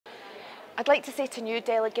I'd like to say to new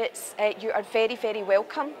delegates, you are very, very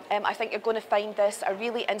welcome. I think you're going to find this a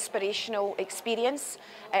really inspirational experience.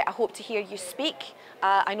 I hope to hear you speak.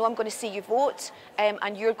 I know I'm going to see you vote,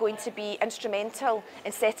 and you're going to be instrumental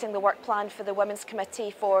in setting the work plan for the Women's Committee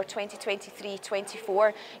for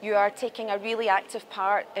 2023-24. You are taking a really active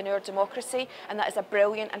part in our democracy, and that is a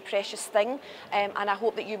brilliant and precious thing. And I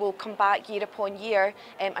hope that you will come back year upon year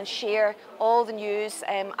and share all the news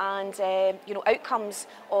and outcomes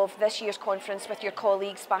of this year's conference with your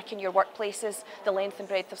colleagues back in your workplaces, the length and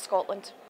breadth of Scotland.